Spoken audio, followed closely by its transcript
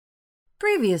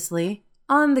Previously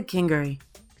on the Kingery.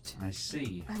 I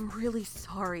see. I'm really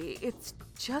sorry. It's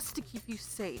just to keep you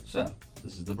safe. So,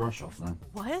 this is the brush off then.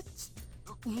 What?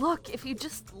 Look, if you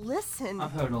just listen.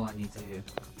 I've heard all I need to hear.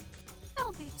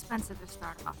 It'll be expensive to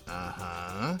start off.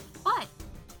 Uh-huh. But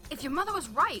if your mother was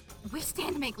right, we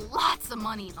stand to make lots of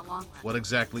money in the long run. What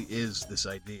exactly is this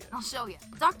idea? I'll show you.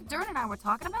 Dr. Dern and I were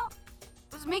talking about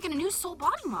was making a new soul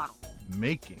body model.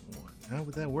 Making one? How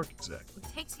would that work exactly?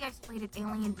 It takes the isolated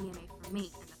alien DNA from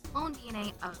me and the clone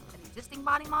DNA of an existing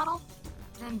body model.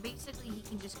 Then basically he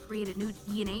can just create a new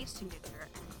DNA signature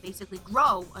and basically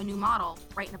grow a new model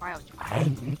right in a biochip.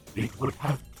 And it would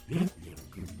have been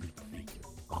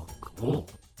oh, cool.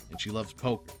 And she loves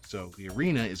poker, so the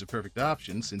arena is a perfect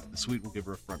option since the suite will give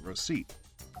her a front row seat.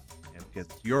 And because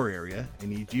it's your area, I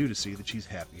need you to see that she's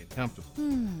happy and comfortable.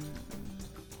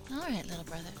 All right, little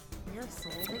brother. Your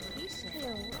soul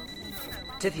vacation.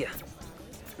 Tithia,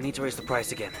 we need to raise the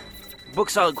price again. Book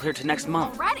solid clear to next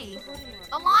month. Already?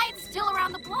 The line's still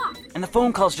around the block. And the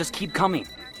phone calls just keep coming.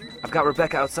 I've got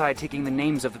Rebecca outside taking the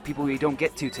names of the people we don't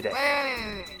get to today.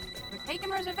 Wait. We're taking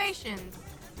reservations.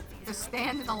 To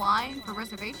stand in the line for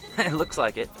reservations? It looks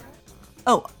like it.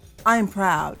 Oh, I'm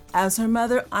proud. As her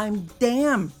mother, I'm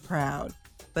damn proud.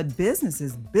 But business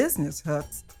is business,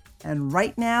 Hooks. And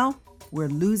right now, we're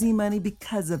losing money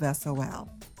because of SOL.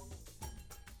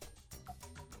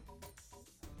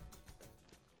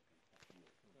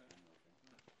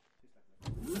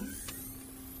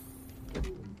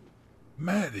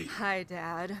 Maddie. Hi,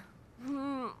 Dad.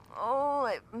 Oh,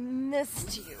 I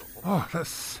missed you. Oh, that's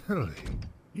silly.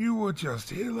 You were just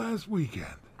here last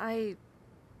weekend.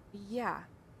 Yeah,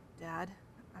 Dad.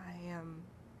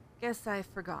 Guess I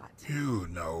forgot. You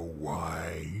know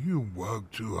why. You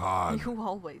work too hard. You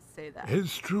always say that.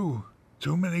 It's true.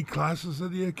 Too many classes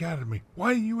at the academy. Why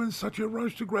are you in such a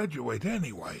rush to graduate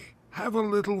anyway? Have a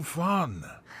little fun.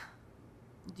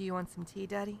 Do you want some tea,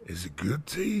 Daddy? Is it good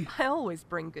tea? I always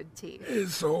bring good tea.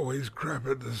 It's always crap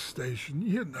at the station.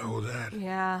 You know that.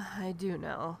 Yeah, I do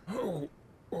know. Oh.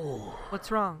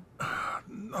 What's wrong?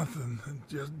 Nothing.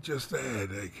 Just a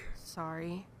headache.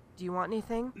 Sorry. Do you want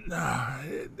anything? Nah,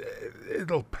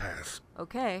 it'll pass.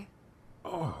 Okay.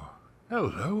 Oh,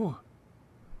 hello.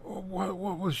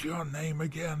 What was your name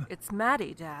again? It's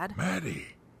Maddie, Dad.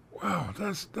 Maddie. Wow,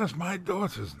 that's my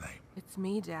daughter's name. It's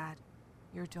me, Dad.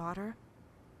 Your daughter?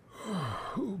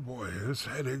 Oh boy, this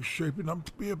headache's shaping up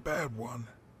to be a bad one.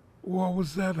 What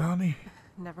was that, honey?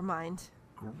 Never mind.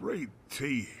 Great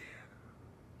tea.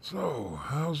 So,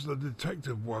 how's the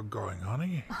detective work going,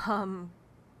 honey?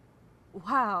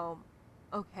 Wow.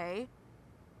 Okay.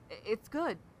 It's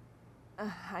good.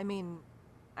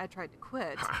 I tried to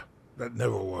quit. Ha! That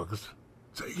never works.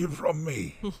 Take it from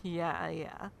me.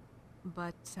 Yeah.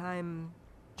 But I'm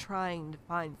trying to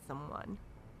find someone.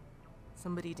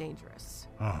 Somebody dangerous.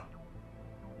 Huh.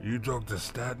 You talked to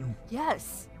Staten?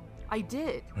 Yes, I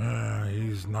did.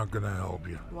 He's not gonna help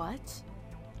you. What?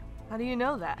 How do you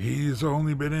know that? He's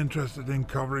only been interested in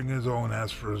covering his own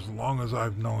ass for as long as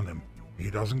I've known him. He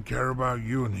doesn't care about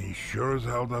you, and he sure as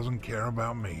hell doesn't care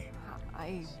about me.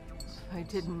 I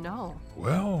didn't know.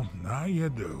 Well, now you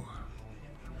do.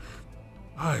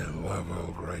 I love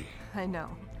Earl Grey. I know.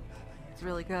 It's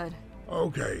really good.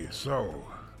 Okay, so,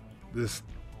 this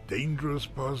dangerous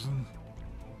person,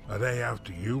 are they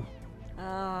after you?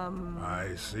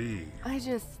 I see. I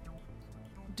just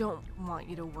don't want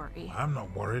you to worry. I'm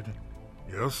not worried.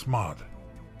 You're smart.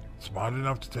 Smart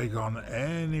enough to take on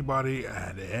anybody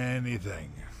and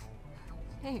anything.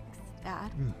 Thanks,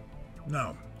 Dad.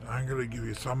 Now, I'm gonna give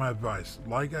you some advice.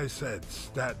 Like I said,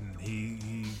 Staten,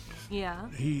 Yeah?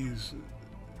 He's...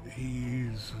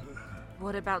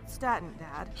 What about Staten,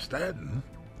 Dad? Staten?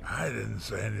 I didn't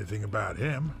say anything about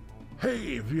him.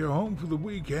 Hey, if you're home for the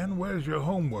weekend, where's your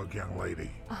homework, young lady?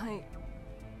 I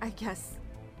guess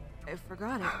I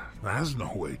forgot it. That's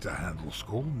no way to handle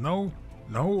school. No,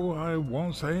 I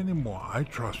won't say any more. I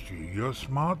trust you. You're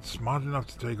smart enough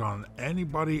to take on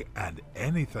anybody and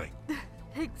anything.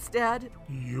 Thanks, Dad.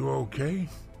 You okay?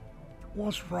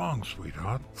 What's wrong,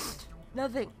 sweetheart?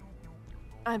 Nothing.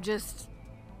 I'm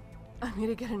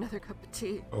gonna get another cup of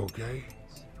tea. Okay.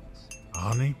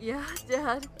 Honey? Yeah,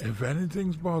 Dad? If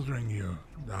anything's bothering you,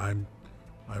 I'm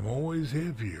always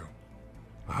here for you.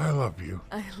 I love you.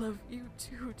 I love you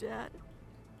too, Dad.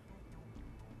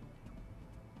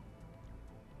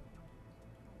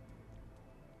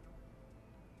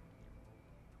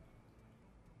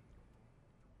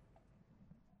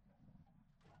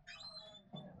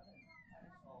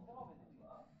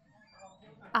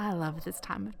 I love this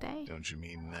time of day. Don't you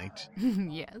mean night?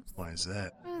 Yes. Why is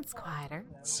that? It's quieter.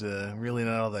 It's really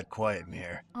not all that quiet in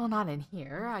here. Well, not in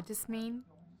here. I just mean,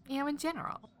 in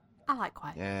general. I like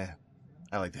quiet. Yeah,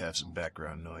 I like to have some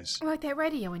background noise. Like that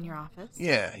radio in your office.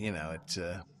 Yeah, it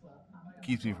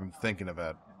keeps me from thinking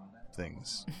about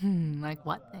things. Like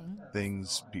what thing?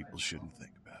 Things people shouldn't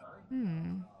think about.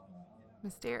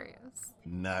 Mysterious.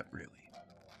 Not really.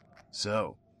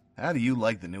 So, how do you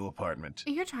like the new apartment?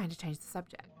 You're trying to change the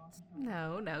subject.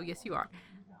 No, yes you are.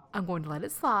 I'm going to let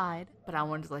it slide, but I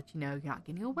wanted to let you know you're not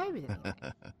getting away with it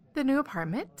anyway. The new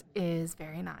apartment is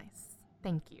very nice.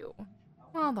 Thank you.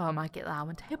 Although I might get loud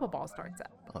when table ball starts up.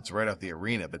 Well, it's right off the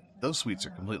arena, but those suites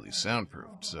are completely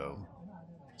soundproofed, so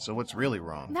what's really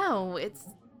wrong? No, it's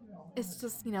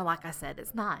just, like I said,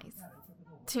 it's nice.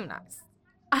 Too nice.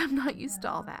 I'm not used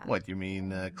to all that. What, you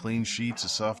mean clean sheets, a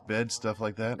soft bed, stuff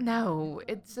like that? No,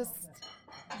 it's just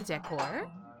the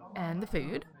decor and the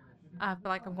food. I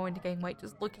feel like I'm going to gain weight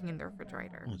just looking in the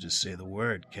refrigerator. Well, just say the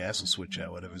word. Cass will switch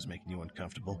out whatever's making you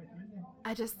uncomfortable.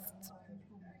 I don't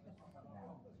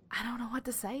know what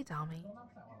to say, Tommy.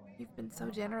 You've been so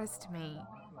generous to me.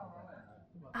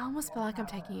 I almost feel like I'm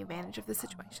taking advantage of the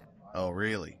situation. Oh,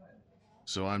 really?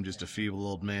 So I'm just a feeble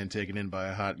old man taken in by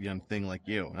a hot young thing like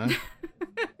you, huh?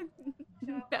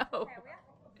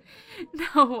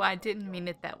 No, I didn't mean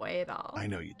it that way at all. I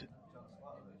know you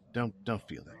didn't. Don't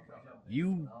feel that.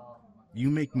 You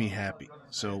make me happy,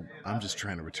 so I'm just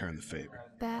trying to return the favor.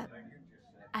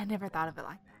 I never thought of it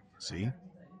like that. See?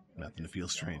 Nothing to feel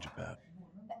strange about.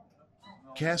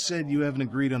 Cass said you haven't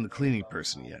agreed on the cleaning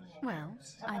person yet. Well,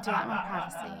 I do like my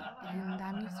privacy, and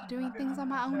I'm used to doing things on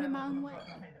my own in my own way.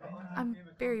 I'm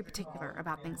very particular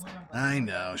about things like that. I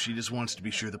know, she just wants to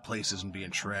be sure the place isn't being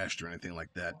trashed or anything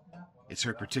like that. It's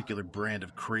her particular brand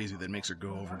of crazy that makes her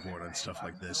go overboard on stuff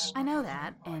like this. I know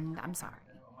that, and I'm sorry.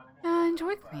 I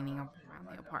enjoy cleaning around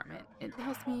the apartment. It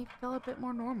helps me feel a bit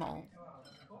more normal.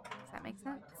 Does that make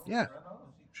sense? Yeah,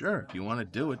 sure. If you want to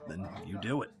do it, then you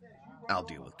do it. I'll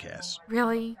deal with Cass.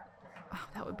 Really? Oh,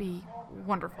 that would be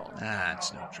wonderful.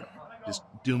 It's no trouble. Just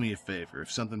do me a favor.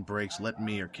 If something breaks, let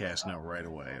me or Cass know right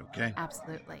away, okay?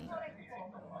 Absolutely.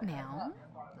 Now,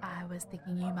 I was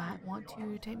thinking you might want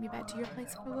to take me back to your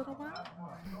place for a little while.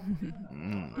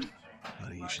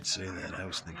 Funny you should say that. I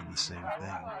was thinking the same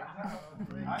thing.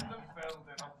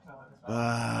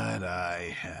 But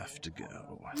I have to go.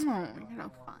 Oh, you're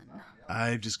no fun.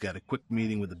 I've just got a quick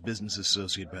meeting with a business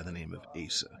associate by the name of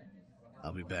Asa.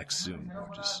 I'll be back soon,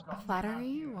 gorgeous.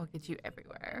 Flattery will get you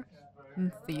everywhere.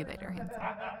 See you later, handsome.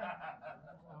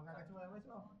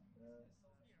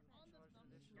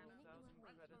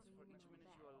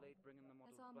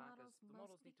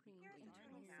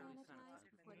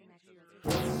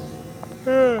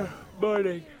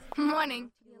 Morning.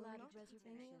 Morning.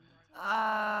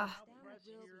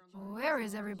 Where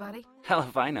is everybody? Hell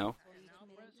if I know.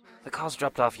 The calls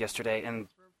dropped off yesterday, and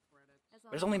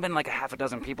there's only been like a half a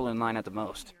dozen people in line at the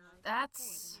most.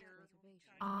 That's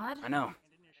odd. I know.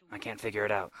 I can't figure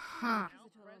it out. Huh.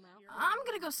 I'm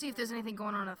gonna go see if there's anything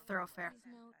going on at the thoroughfare.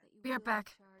 Be right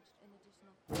back.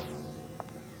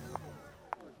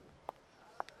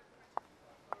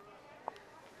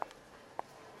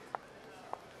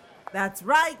 That's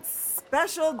right,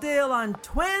 special deal on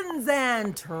twins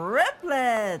and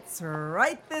triplets.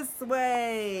 Right this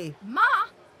way. Ma,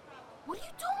 what are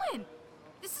you doing?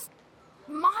 This is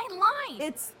my line.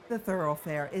 It's the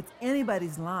thoroughfare. It's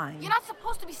anybody's line. You're not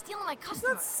supposed to be stealing my It's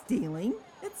customers. not stealing.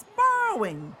 It's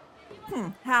borrowing.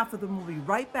 Half of them will be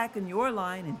right back in your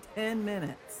line in 10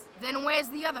 minutes. Then where's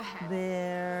the other half?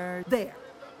 They're there,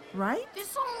 right?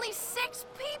 There's only 6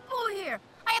 people here.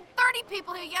 I had 30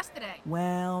 people here yesterday.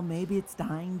 Well, maybe it's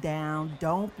dying down.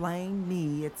 Don't blame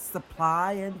me. It's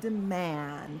supply and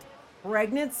demand.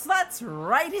 Pregnant sluts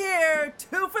right here.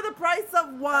 2 for the price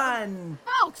of 1.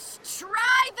 Folks,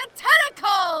 try the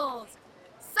tentacles.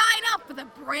 Sign up for the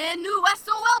brand new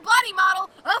SOL body model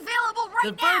available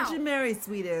right now. The Virgin Mary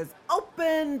Suite is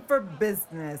open for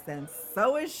business, and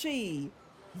so is she.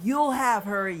 You'll have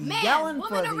her yelling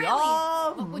for the What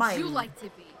almighty. would you like to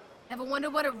be? Ever wonder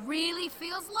what it really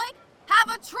feels like? Have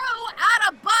a true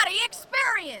out-of-body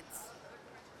experience.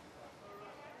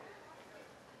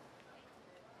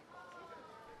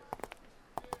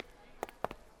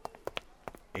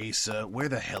 Asa, where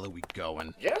the hell are we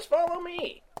going? Just follow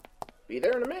me. Be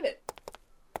there in a minute.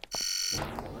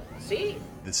 See?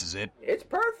 This is it? It's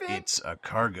perfect. It's a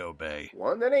cargo bay.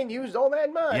 One that ain't used all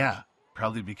that much. Yeah,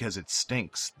 probably because it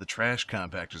stinks. The trash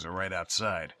compactors are right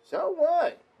outside. So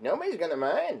what? Nobody's gonna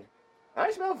mind. I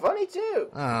smell funny too.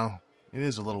 Oh, it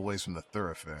is a little ways from the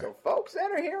thoroughfare. So folks that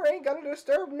are here ain't gonna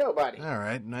disturb nobody. All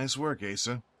right, nice work,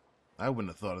 Asa. I wouldn't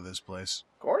have thought of this place.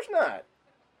 Of course not.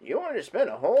 You wanted to spend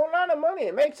a whole lot of money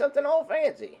and make something all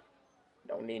fancy.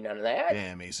 Don't need none of that.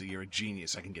 Damn, Asa, you're a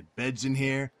genius. I can get beds in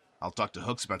here. I'll talk to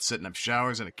Hooks about setting up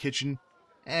showers and a kitchen.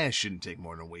 It shouldn't take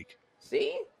more than a week.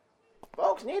 See?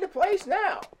 Folks need a place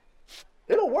now.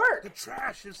 It'll work. The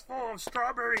trash is full of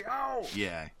strawberry owls.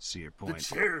 Yeah, I see your point. The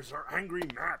chairs are angry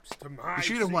maps to my You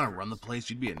sure you don't want to secrets. run the place?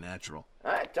 You'd be a natural.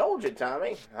 I told you,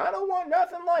 Tommy. I don't want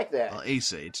nothing like that. Well,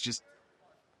 Asa, it's just...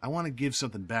 I want to give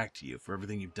something back to you for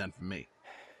everything you've done for me.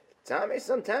 Tommy,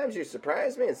 sometimes you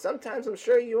surprise me, and sometimes I'm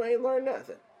sure you ain't learned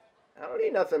nothing. I don't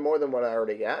need nothing more than what I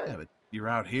already got. Yeah, but you're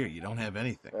out here. You don't have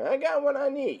anything. I got what I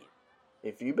need.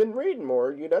 If you've been reading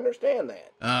more, you'd understand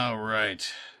that. All right.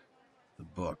 The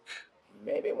book.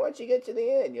 Maybe once you get to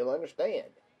the end, you'll understand.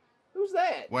 Who's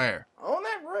that? Where? On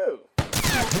that roof.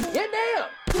 Get down!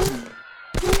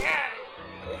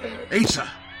 Asa!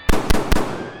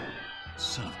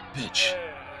 Son of a bitch.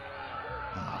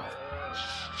 Oh,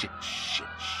 shit.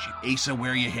 Asa,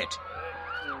 where you hit?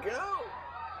 Go!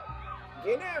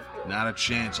 Get after him. Not a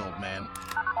chance, old man.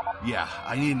 Yeah,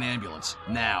 I need an ambulance.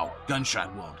 Now.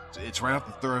 Gunshot wound. It's right off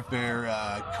the thoroughfare,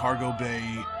 Cargo Bay,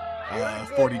 You're a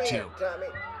good 42. man, Tommy.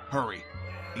 Hurry.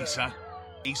 Asa,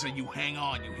 you hang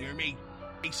on, you hear me?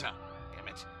 Asa, damn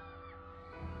it.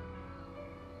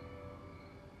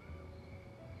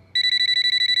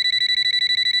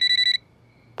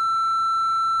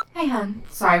 Hey, hun.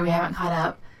 Sorry we haven't caught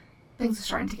up. Things are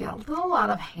starting to get a little out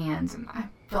of hand, and I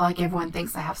feel like everyone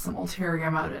thinks I have some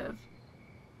ulterior motive.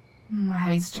 I'm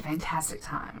having such a fantastic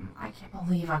time. I can't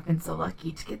believe I've been so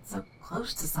lucky to get so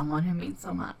close to someone who means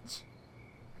so much.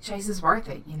 The chase is worth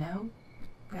it, you know?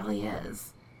 It really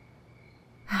is.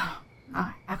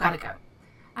 Alright, I've got to go.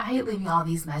 I hate leaving all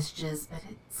these messages, but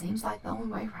it seems like the only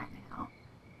way right now.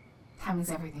 Timing's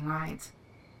everything, right?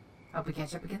 Hope we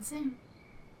catch up again soon.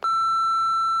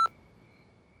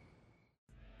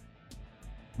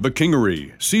 The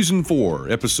Kingery, Season 4,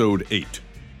 Episode 8,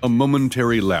 A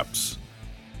Momentary Lapse.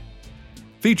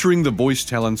 Featuring the voice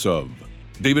talents of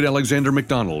David Alexander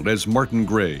MacDonald as Martin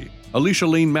Gray, Alicia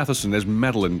Lane Matheson as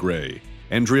Madeline Gray,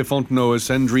 Andrea Fontenot as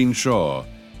Sandrine Shaw,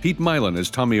 Pete Milan as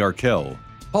Tommy Arkell,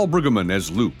 Paul Brueggemann as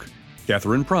Luke,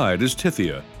 Catherine Pride as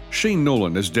Tithia, Shane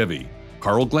Nolan as Debbie,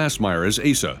 Carl Glassmeyer as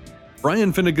Asa,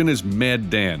 Brian Finnegan as Mad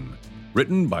Dan.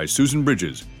 Written by Susan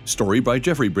Bridges. Story by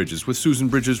Jeffrey Bridges with Susan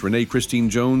Bridges, Renee Christine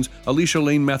Jones, Alicia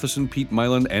Lane Matheson, Pete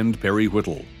Milan, and Perry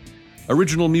Whittle.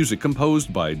 Original music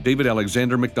composed by David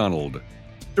Alexander MacDonald.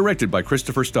 Directed by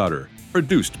Christopher Stoddard.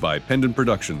 Produced by Pendant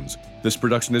Productions. This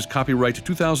production is copyright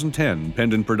 2010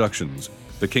 Pendant Productions.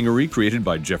 The Kingery created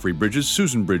by Jeffrey Bridges,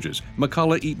 Susan Bridges,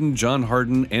 Macaulay Eaton, John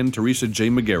Harden, and Teresa J.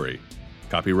 McGarry.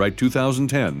 Copyright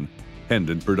 2010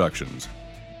 Pendant Productions.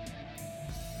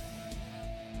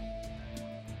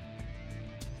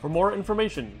 For more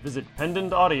information, visit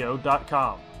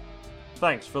pendantaudio.com.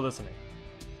 Thanks for listening.